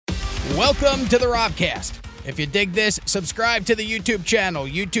Welcome to the Robcast. If you dig this, subscribe to the YouTube channel,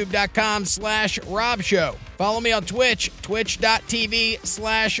 youtube.com/Rob Show. Follow me on Twitch,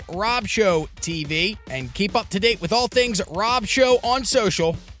 twitch.tv/Rob Show TV, and keep up to date with all things Rob Show on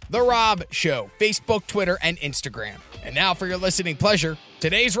social, The Rob Show, Facebook, Twitter, and Instagram. And now for your listening pleasure,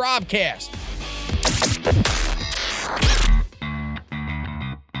 today's Robcast.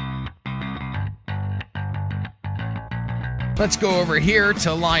 Let's go over here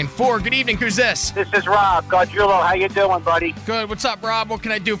to line 4. Good evening. Who's this? This is Rob Gaudrillo. How you doing, buddy? Good. What's up, Rob? What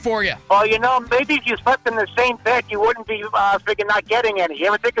can I do for you? Well, maybe if you slept in the same bed, you wouldn't be freaking not getting any. You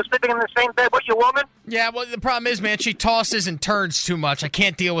ever think of sleeping in the same bed with your woman? Yeah, well, the problem is, man, she tosses and turns too much. I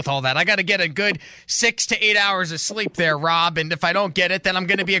can't deal with all that. I got to get a good 6 to 8 hours of sleep there, Rob, and if I don't get it, then I'm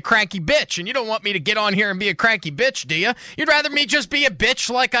going to be a cranky bitch, and you don't want me to get on here and be a cranky bitch, do you? You'd rather me just be a bitch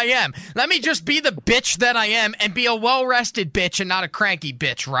like I am. Let me just be the bitch that I am and be a well-rested bitch and not a cranky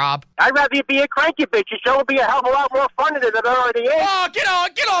bitch, Rob. I'd rather you be a cranky bitch. Your show would be a hell of a lot more fun than it already is. Oh, get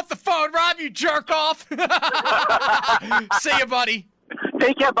off the phone, Rob, you jerk off. See you, buddy.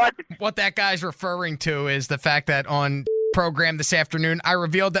 Take care, bud. What that guy's referring to is the fact that on program this afternoon, I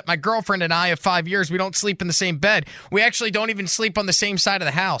revealed that my girlfriend and I of 5 years, we don't sleep in the same bed. We actually don't even sleep on the same side of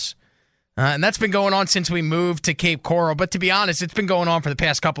the house. And that's been going on since we moved to Cape Coral. But to be honest, it's been going on for the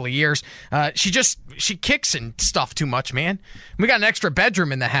past couple of years. She kicks and stuff too much, man. We got an extra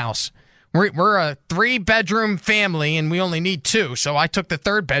bedroom in the house. We're a 3-bedroom family, and we only need 2. So I took the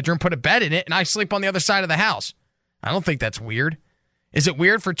 3rd bedroom, put a bed in it, and I sleep on the other side of the house. I don't think that's weird. Is it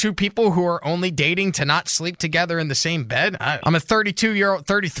weird for 2 people who are only dating to not sleep together in the same bed? I'm a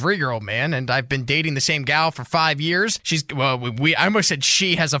 33-year-old man, and I've been dating the same gal for 5 years. I almost said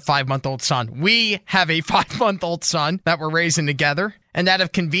she has a 5-month-old son. We have a 5-month-old son that we're raising together. And out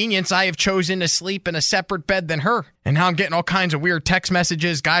of convenience, I have chosen to sleep in a separate bed than her. And now I'm getting all kinds of weird text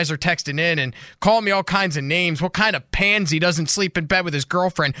messages. Guys are texting in and calling me all kinds of names. What kind of pansy doesn't sleep in bed with his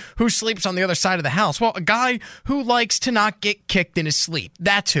girlfriend? Who sleeps on the other side of the house? Well, a guy who likes to not get kicked in his sleep.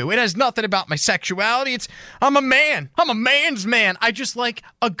 That's who. It has nothing about my sexuality. I'm a man. I'm a man's man. I just like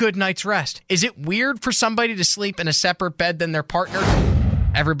a good night's rest. Is it weird for somebody to sleep in a separate bed than their partner?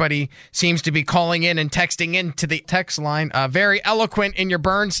 Everybody seems to be calling in and texting into the text line. Very eloquent in your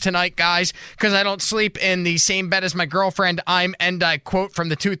burns tonight, guys, because I don't sleep in the same bed as my girlfriend. And I quote from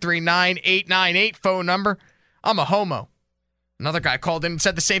the 239-898 phone number, I'm a homo. Another guy called in and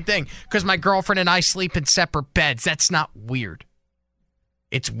said the same thing, because my girlfriend and I sleep in separate beds. That's not weird.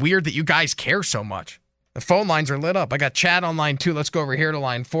 It's weird that you guys care so much. The phone lines are lit up. I got chat on line 2. Let's go over here to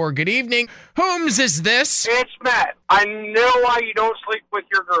line 4. Good evening. Whom's is this? It's Matt. I know why you don't sleep with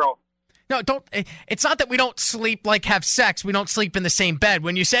your girl. No, don't. It's not that we don't sleep, like have sex. We don't sleep in the same bed.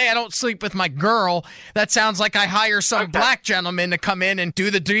 When you say I don't sleep with my girl, that sounds like I hire some black gentleman to come in and do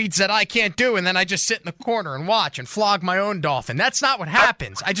the deeds that I can't do, and then I just sit in the corner and watch and flog my own dolphin. That's not what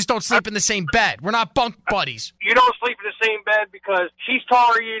happens. I just don't sleep in the same bed. We're not bunk buddies. You don't sleep in the same bed because she's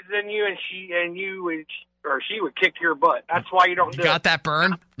taller than you, and she would kick your butt. That's why you don't do it. You got that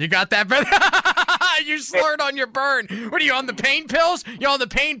burn? You got that burn? You slurred on your burn. What are you, on the pain pills? You on the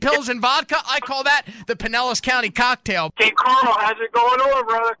pain pills and vodka? I call that the Pinellas County cocktail. Cape Coral has it going on,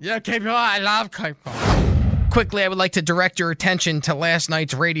 brother. Yeah, Cape Coral. I love Cape Coral. Quickly, I would like to direct your attention to last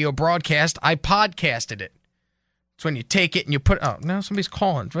night's radio broadcast. I podcasted it. It's when you take it and you put... Oh, now somebody's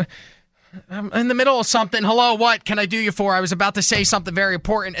calling. I'm in the middle of something. Hello, what can I do you for? I was about to say something very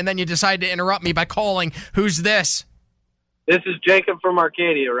important, and then you decided to interrupt me by calling. Who's this? This is Jacob from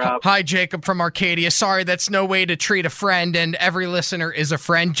Arcadia, Rob. Hi, Jacob from Arcadia. Sorry, that's no way to treat a friend, and every listener is a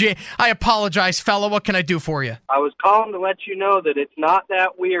friend. I apologize, fella. What can I do for you? I was calling to let you know that it's not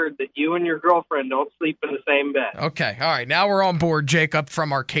that weird that you and your girlfriend don't sleep in the same bed. Okay, all right. Now we're on board, Jacob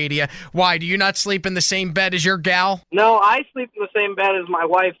from Arcadia. Why, do you not sleep in the same bed as your gal? No, I sleep in the same bed as my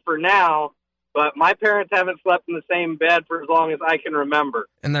wife for now, but my parents haven't slept in the same bed for as long as I can remember.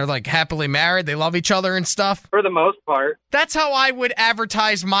 And they're like happily married? They love each other and stuff? For the most part. That's how I would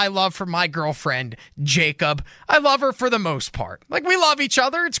advertise my love for my girlfriend, Jacob. I love her for the most part. Like, we love each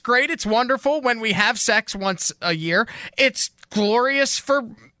other. It's great. It's wonderful when we have sex once a year. It's glorious for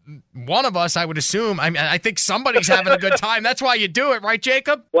one of us, I would assume. I think somebody's having a good time. That's why you do it, right,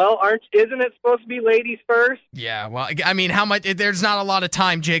 Jacob? Well, isn't it supposed to be ladies first? Yeah, well, I mean, how much? There's not a lot of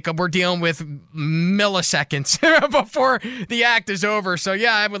time, Jacob. We're dealing with milliseconds before the act is over. So,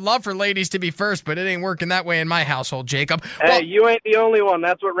 yeah, I would love for ladies to be first, but it ain't working that way in my household, Jacob. Hey, you ain't the only one.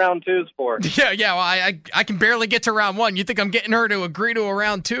 That's what round 2's for. Yeah, well, I can barely get to round 1. You think I'm getting her to agree to a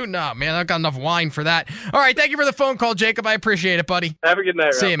round 2? No, man, I've got enough wine for that. All right, thank you for the phone call, Jacob. I appreciate it, buddy. Have a good night,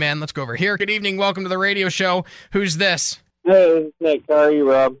 Rob. See you, man. Let's go over here. Good evening. Welcome to the radio show. Who's this? Hey, this is Nick. How are you,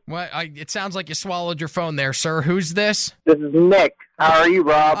 Rob? It sounds like you swallowed your phone there, sir. Who's this? This is Nick. How are you,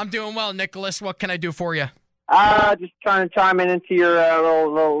 Rob? I'm doing well, Nicholas. What can I do for you? Just trying to chime into your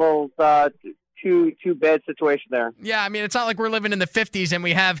little two bed situation there. Yeah, I mean, it's not like we're living in the 50s and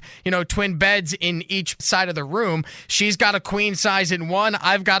we have, twin beds in each side of the room. She's got a queen size in one.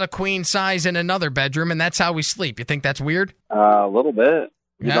 I've got a queen size in another bedroom, and that's how we sleep. You think that's weird? A little bit.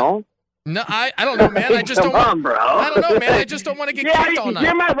 You don't? No, I don't know, man. I just Come don't on, bro. I don't know, man. I just don't want to get kicked all night.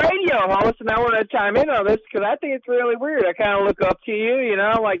 You're my radio host, and I want to chime in on this because I think it's really weird. I kind of look up to you,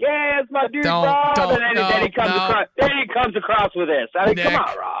 like, yeah, it's my dude, Rob, and then he comes across with this. I mean, Nick, come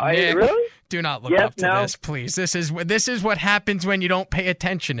on, Rob. Nick, really? Do not look up to this, please. This is what happens when you don't pay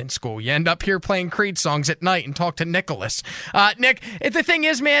attention in school. You end up here playing Creed songs at night and talk to Nicholas. Nick, the thing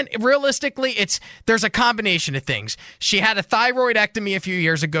is, man, realistically, there's a combination of things. She had a thyroidectomy a few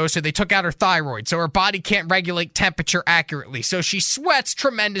years ago, so they took out her thyroid, so her body can't regulate temperature accurately. So she sweats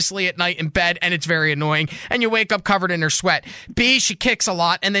tremendously at night in bed, and it's very annoying. And you wake up covered in her sweat. B, she kicks a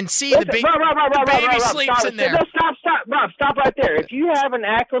lot, and then C, the baby sleeps in there. Stop right there. If you have an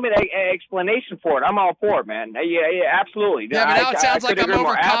accurate explanation for it, I'm all for it, man. Yeah, absolutely. Yeah, but now it sounds like I'm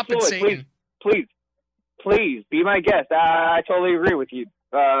overcompensating. Please, be my guest. I totally agree with you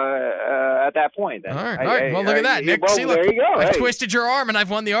at that point. Then. All right. Well, look at that, Nick. See, look, there you go. I've twisted your arm, and I've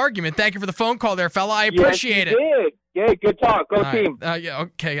won the argument. Thank you for the phone call there, fella. I appreciate it. Did. Yeah, good talk. Go team. Yeah,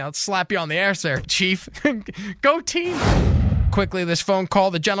 okay. I'll slap you on the ass there, Chief. Go team. Quickly, this phone call.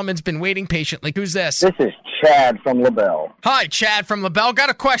 The gentleman's been waiting patiently. Who's this? This is Chad from LaBelle. Hi, Chad from LaBelle. Got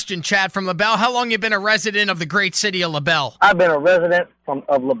a question, Chad from LaBelle. How long you been a resident of the great city of LaBelle? I've been a resident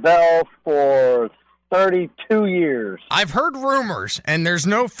of LaBelle for 32 years. I've heard rumors, and there's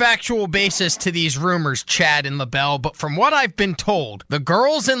no factual basis to these rumors, Chad in LaBelle, but from what I've been told, the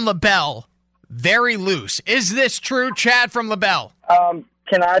girls in LaBelle, very loose. Is this true, Chad from LaBelle?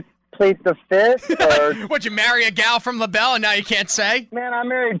 Can I plead the fifth? Or... Would you marry a gal from LaBelle and now you can't say? Man, I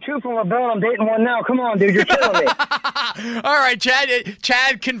married two from LaBelle and I'm dating one now. Come on, dude, you're killing me. All right,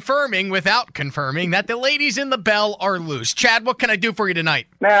 Chad confirming without confirming that the ladies in LaBelle are loose. Chad, what can I do for you tonight?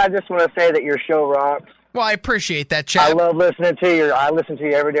 Man, I just want to say that your show rocks. Well, I appreciate that, Chad. I love listening to you. I listen to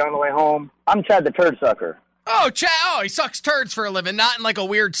you every day on the way home. I'm Chad the Turd Sucker. Oh, Chad, he sucks turds for a living, not in like a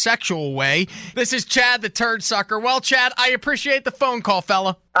weird sexual way. This is Chad the Turd Sucker. Well, Chad, I appreciate the phone call,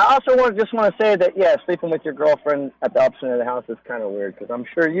 fella. I also just want to say that, yeah, sleeping with your girlfriend at the opposite end of the house is kind of weird because I'm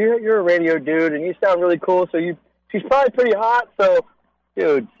sure you're a radio dude and you sound really cool, so she's probably pretty hot, so...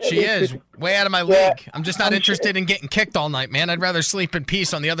 Dude. She is way out of my league. I'm just not interested in getting kicked all night, man. I'd rather sleep in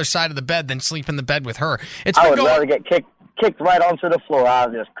peace on the other side of the bed than sleep in the bed with her. I would rather get kicked right onto the floor. I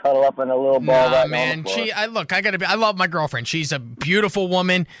would just cuddle up in a little ball on the floor. I love my girlfriend. She's a beautiful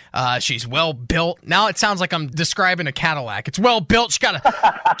woman. She's well built. Now it sounds like I'm describing a Cadillac. It's well built. She's got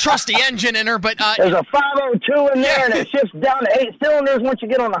a trusty engine in her, but there's a 502 in there, and it shifts down to 8 cylinders. Once you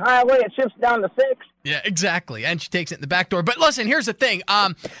get on the highway, it shifts down to 6. Yeah, exactly. And she takes it in the back door. But listen, here's the thing.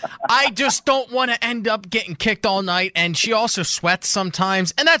 I just don't want to end up getting kicked all night. And she also sweats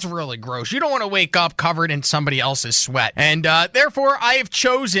sometimes. And that's really gross. You don't want to wake up covered in somebody else's sweat. And therefore, I have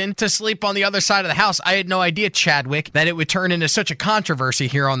chosen to sleep on the other side of the house. I had no idea, Chadwick, that it would turn into such a controversy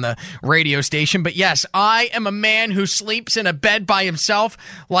here on the radio station. But yes, I am a man who sleeps in a bed by himself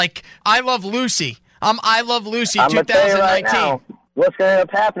like I Love Lucy. I Love Lucy 2019. Right now, what's going to end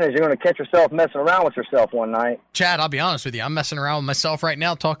up happening is you're going to catch yourself messing around with yourself one night. Chad, I'll be honest with you. I'm messing around with myself right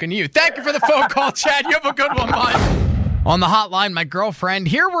now talking to you. Thank you for the phone call, Chad. You have a good one, bud. On the hotline, my girlfriend.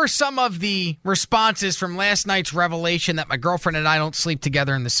 Here were some of the responses from last night's revelation that my girlfriend and I don't sleep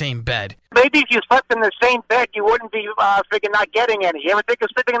together in the same bed. Maybe if you slept in the same bed, you wouldn't be freaking not getting any. You ever think of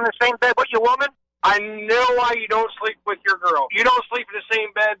sleeping in the same bed with your woman? I know why you don't sleep with your girl. You don't sleep in the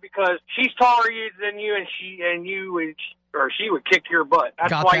same bed because she's taller than you, and she would kick your butt.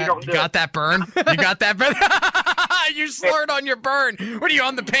 That's why you don't do it. You got that burn? You got that burn? You slurred on your burn. What are you,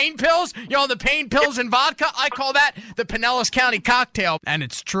 on the pain pills? You on the pain pills and vodka? I call that the Pinellas County cocktail, and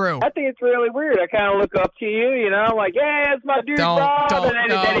it's true. I think it's really weird. I kind of look up to you, like, yeah, it's my dude, Rob,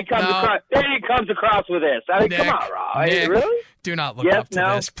 and then he comes across with this. I mean, Nick, come on, Rob. Nick, really? Do not look up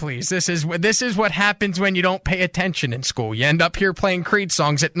to this, please. This is what happens when you don't pay attention in school. You end up here playing Creed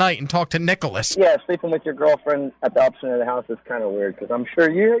songs at night and talk to Nicholas. Yeah, sleeping with your girlfriend at the opposite end of the house is kind of weird because I'm sure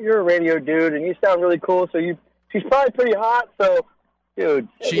you're a radio dude and you sound really cool, so she's probably pretty hot, so, dude.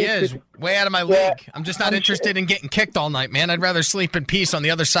 She is way out of my league. I'm just not interested in getting kicked all night, man. I'd rather sleep in peace on the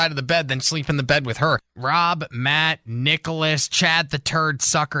other side of the bed than sleep in the bed with her. Rob, Matt, Nicholas, Chad the turd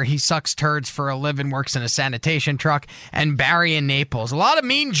sucker. He sucks turds for a living, works in a sanitation truck, and Barry in Naples. A lot of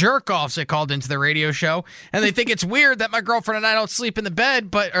mean jerk-offs that called into the radio show, and they think it's weird that my girlfriend and I don't sleep in the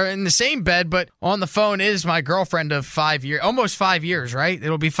bed, or in the same bed, but on the phone is my girlfriend of 5 years, almost 5 years, right?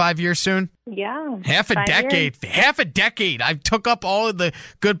 It'll be 5 years soon. Yeah. Half a decade. Half a decade. I took up all of the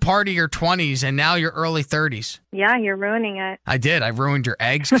good part of your 20s, and now your early 30s. Yeah, you're ruining it. I did. I ruined your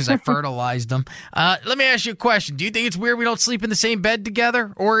eggs because I fertilized them. Let me ask you a question. Do you think it's weird we don't sleep in the same bed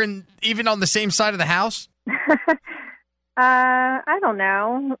together or even on the same side of the house? I don't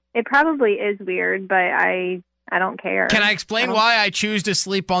know. It probably is weird, but I don't care. Can I explain why I choose to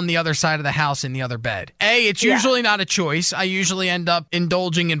sleep on the other side of the house in the other bed? A, it's usually not a choice. I usually end up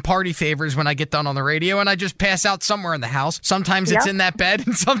indulging in party favors when I get done on the radio, and I just pass out somewhere in the house. Sometimes it's in that bed,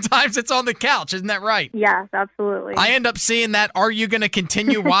 and sometimes it's on the couch. Isn't that right? Yes, absolutely. I end up seeing that "Are you going to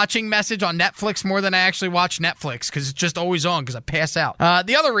continue watching?" message on Netflix more than I actually watch Netflix because it's just always on because I pass out.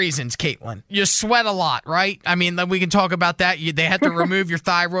 The other reasons, Caitlin, you sweat a lot, right? I mean, we can talk about that. They had to remove your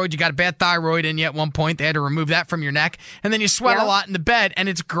thyroid. You got a bad thyroid in you at one point. They had to remove that from your neck, and then you sweat a lot in the bed, and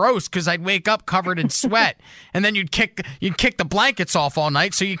it's gross because I'd wake up covered in sweat, and then you'd kick the blankets off all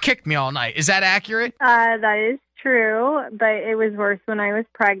night, so you kicked me all night. Is that accurate? That is true, but it was worse when I was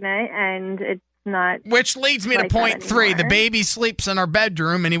pregnant, and it's not. Which leads me to point 3. The baby sleeps in our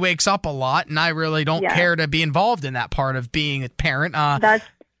bedroom, and he wakes up a lot, and I really don't care to be involved in that part of being a parent. That's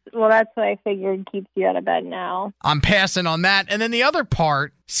what I figured keeps you out of bed now. I'm passing on that. And then the other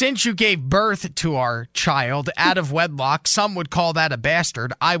part, since you gave birth to our child out of wedlock, some would call that a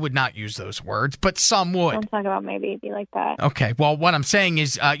bastard. I would not use those words, but some would. Don't talk about my baby like that. Okay, well, what I'm saying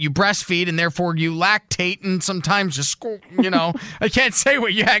is you breastfeed and therefore you lactate and sometimes I can't say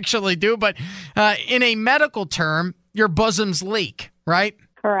what you actually do, but in a medical term, your bosoms leak, right?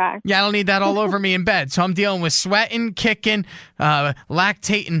 Correct. Yeah, I don't need that all over me in bed. So I'm dealing with sweating, kicking,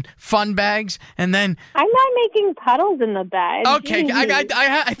 lactating, fun bags, and then... I'm not making puddles in the bed. Okay,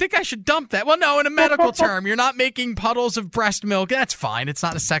 I think I should dump that. Well, no, in a medical term, you're not making puddles of breast milk. That's fine. It's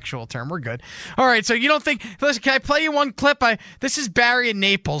not a sexual term. We're good. All right, so you don't think... Listen, can I play you one clip? This is Barry in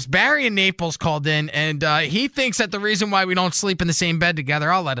Naples. Barry in Naples called in, and he thinks that the reason why we don't sleep in the same bed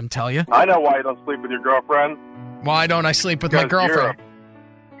together, I'll let him tell you. I know why you don't sleep with your girlfriend. Why don't I sleep with my girlfriend?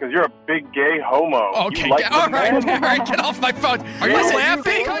 Because you're a big gay homo. Okay, all right, get off my phone. Are you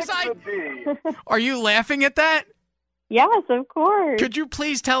laughing? Are you laughing at that? Yes, of course. Could you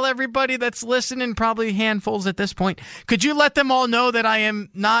please tell everybody that's listening, probably handfuls at this point, could you let them all know that I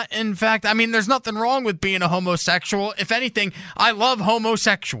am not, in fact, I mean, there's nothing wrong with being a homosexual. If anything, I love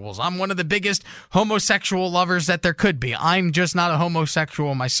homosexuals. I'm one of the biggest homosexual lovers that there could be. I'm just not a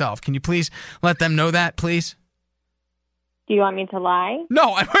homosexual myself. Can you please let them know that, please? Do you want me to lie?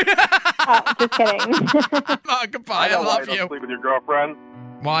 No. Just kidding. Goodbye. I love you. Sleep with your girlfriend.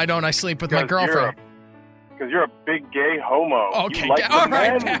 Why don't I sleep with my girlfriend? Because you're a big gay homo. Okay, all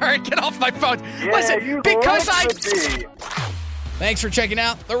right, get off my phone. Yeah, listen, because Thanks for checking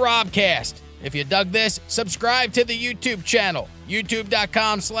out the Robcast. If you dug this, subscribe to the YouTube channel,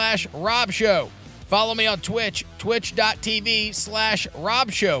 youtube.com/Rob Show. Follow me on Twitch,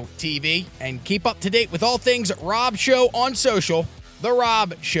 twitch.tv/RobShowTV, and keep up to date with all things Rob Show on social, The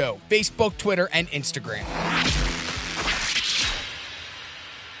Rob Show, Facebook, Twitter, and Instagram.